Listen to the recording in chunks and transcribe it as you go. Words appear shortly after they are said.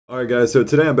Alright guys, so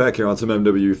today I'm back here on some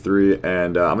MW3,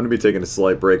 and I'm going to be taking a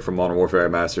slight break from Modern Warfare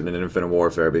Remastered and Infinite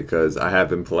Warfare because I have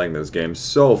been playing those games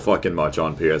so fucking much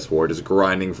on PS4, just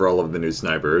grinding for all of the new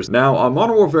snipers. Now, on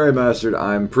Modern Warfare Remastered,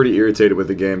 I'm pretty irritated with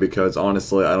the game because,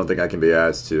 honestly, I don't think I can be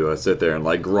asked to sit there and,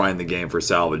 like, grind the game for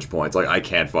salvage points. Like, I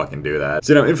can't fucking do that.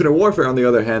 So, Infinite Warfare, on the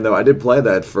other hand, though, I did play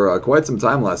that for quite some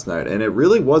time last night, and it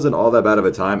really wasn't all that bad of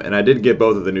a time, and I did get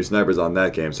both of the new snipers on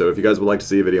that game, so if you guys would like to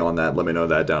see a video on that, let me know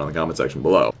that down in the comment section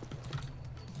below.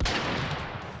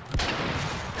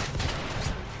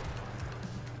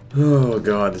 Oh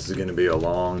god, this is gonna be a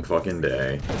long fucking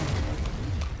day.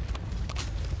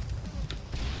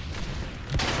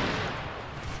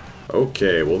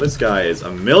 Okay, well this guy is a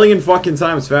million fucking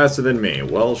times faster than me.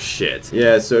 Well, shit.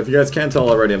 Yeah, so if you guys can't tell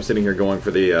already, I'm sitting here going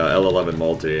for the L11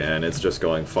 multi, and it's just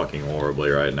going fucking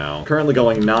horribly right now. Currently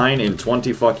going 9 in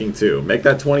 20 fucking 2. Make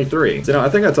that 23. So now, I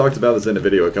think I talked about this in a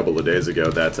video a couple of days ago,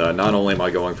 that not only am I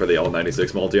going for the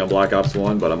L96 multi on Black Ops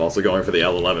 1, but I'm also going for the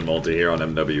L11 multi here on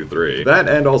MW3. That,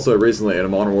 and also recently in a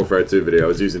Modern Warfare 2 video, I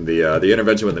was using the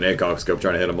intervention with an ACOG scope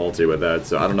trying to hit a multi with that,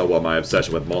 so I don't know what my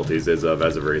obsession with multis is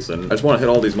as of recent. I just want to hit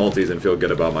all these multis and feel good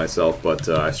about myself, but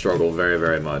I struggle very,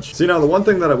 very much. So, the one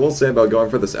thing that I will say about going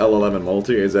for this L11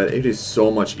 multi is that it is so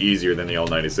much easier than the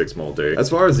L96 multi. As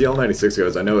far as the L96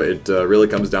 goes, I know it really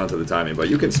comes down to the timing, but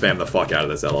you can spam the fuck out of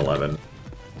this L11.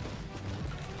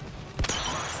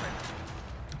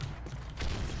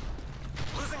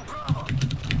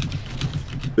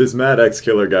 This Mad X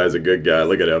Killer guy is a good guy.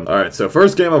 Look at him. Alright, so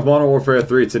first game of Modern Warfare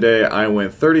 3 today, I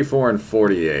went 34 and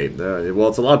 48. Well,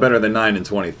 it's a lot better than 9 and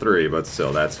 23, but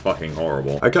still, that's fucking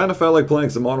horrible. I kind of felt like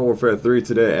playing some Modern Warfare 3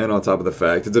 today, and on top of the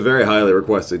fact, it's a very highly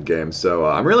requested game, so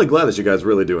I'm really glad that you guys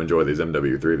really do enjoy these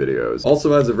MW3 videos.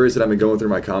 Also, as of recent, I've been going through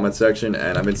my comment section,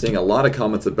 and I've been seeing a lot of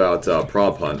comments about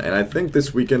prop hunt, and I think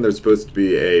this weekend there's supposed to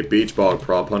be a beach bog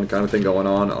prop hunt kind of thing going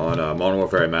on Modern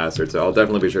Warfare Remastered, so I'll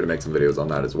definitely be sure to make some videos on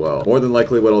that as well. More than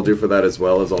likely, what I'll do for that as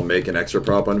well is I'll make an extra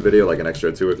prop hunt video, like an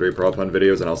extra 2 or 3 prop hunt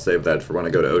videos, and I'll save that for when I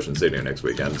go to Ocean City next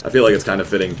weekend. I feel like it's kind of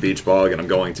fitting beach bog, and I'm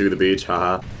going to the beach,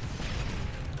 haha.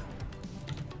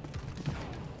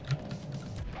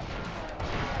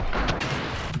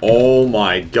 Oh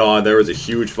my god, there was a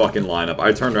huge fucking lineup.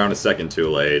 I turned around a second too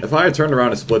late. If I had turned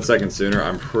around a split second sooner,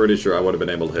 I'm pretty sure I would have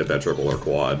been able to hit that triple or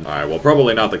quad. Alright, well,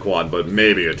 probably not the quad, but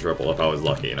maybe a triple if I was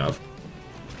lucky enough.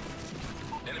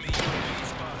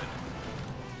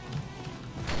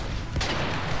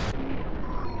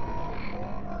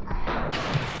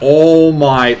 Oh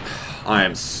my... I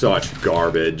am such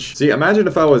garbage. See, imagine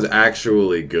if I was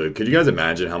actually good. Could you guys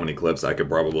imagine how many clips I could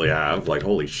probably have? Like,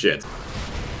 holy shit.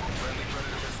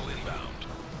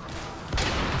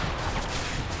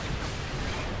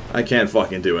 I can't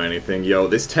fucking do anything. Yo,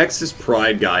 this Texas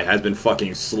Pride guy has been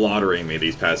fucking slaughtering me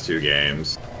these past 2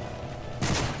 games.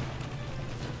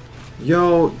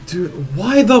 Yo, dude,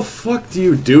 why the fuck do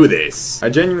you do this? I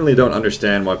genuinely don't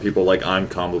understand why people like I'm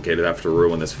complicated have to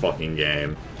ruin this fucking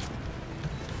game.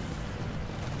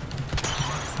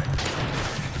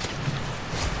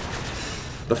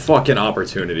 The fucking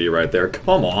opportunity right there.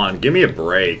 Come on, give me a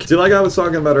break. See, like I was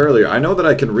talking about earlier, I know that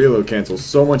I can reload cancel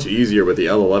so much easier with the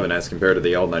L11 as compared to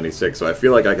the L96, so I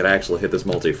feel like I could actually hit this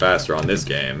multi faster on this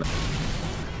game.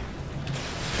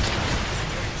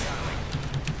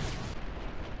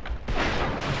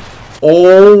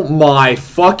 Oh my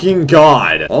fucking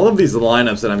god. All of these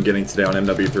lineups that I'm getting today on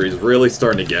MW3 is really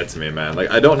starting to get to me, man.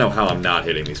 Like, I don't know how I'm not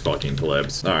hitting these fucking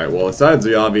clips. Alright, well, besides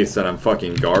the obvious that I'm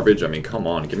fucking garbage, I mean, come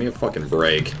on, give me a fucking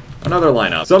break. Another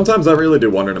lineup. Sometimes I really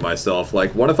do wonder to myself,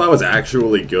 like, what if I was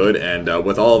actually good and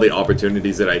with all the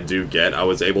opportunities that I do get, I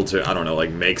was able to, I don't know,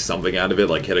 like, make something out of it,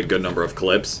 like, hit a good number of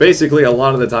clips. Basically, a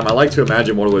lot of the time, I like to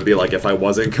imagine what it would be like if I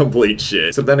wasn't complete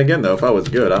shit. So then again, though, if I was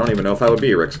good, I don't even know if I would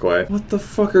be Rxqe. What the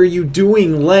fuck are you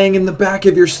doing laying in the back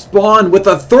of your spawn with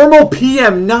a thermal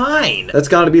PM9? That's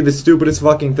gotta be the stupidest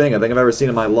fucking thing I think I've ever seen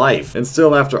in my life. And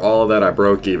still, after all of that, I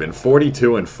broke even.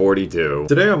 42 and 42.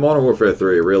 Today on Modern Warfare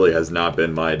 3 really has not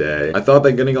been my day. I thought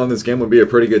that getting on this game would be a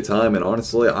pretty good time, and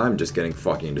honestly, I'm just getting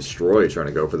fucking destroyed trying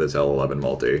to go for this L11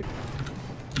 multi.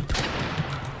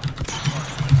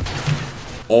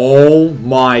 Oh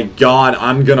my god,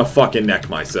 I'm gonna fucking neck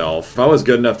myself. If I was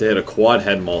good enough to hit a quad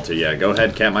head multi, yeah, go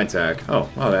ahead, camp my tech. Oh,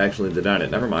 wow, they actually denied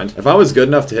it, never mind. If I was good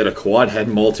enough to hit a quad head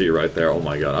multi right there, oh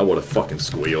my god, I would've fucking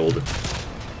squealed.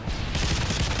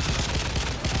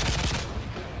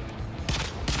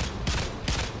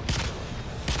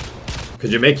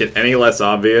 Could you make it any less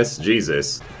obvious?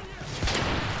 Jesus.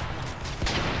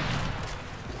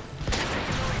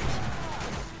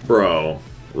 Bro.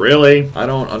 Really? I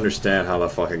don't understand how the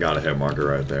fuck I got a hit marker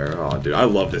right there. Oh, dude, I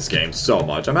love this game so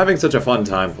much. I'm having such a fun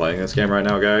time playing this game right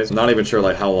now, guys. I'm not even sure,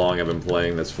 like, how long I've been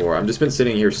playing this for. I've just been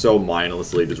sitting here so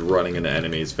mindlessly, just running into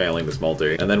enemies, failing this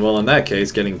multi. And then, well, in that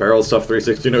case, getting barrel stuff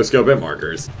 360 no-scope hit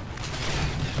markers.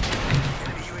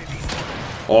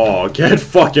 Oh, get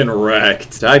fucking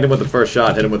wrecked. Tagged him with the first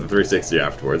shot, hit him with the 360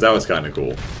 afterwards. That was kind of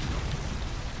cool.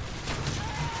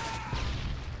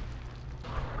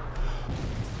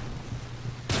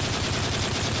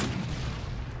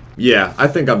 Yeah, I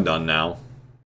think I'm done now.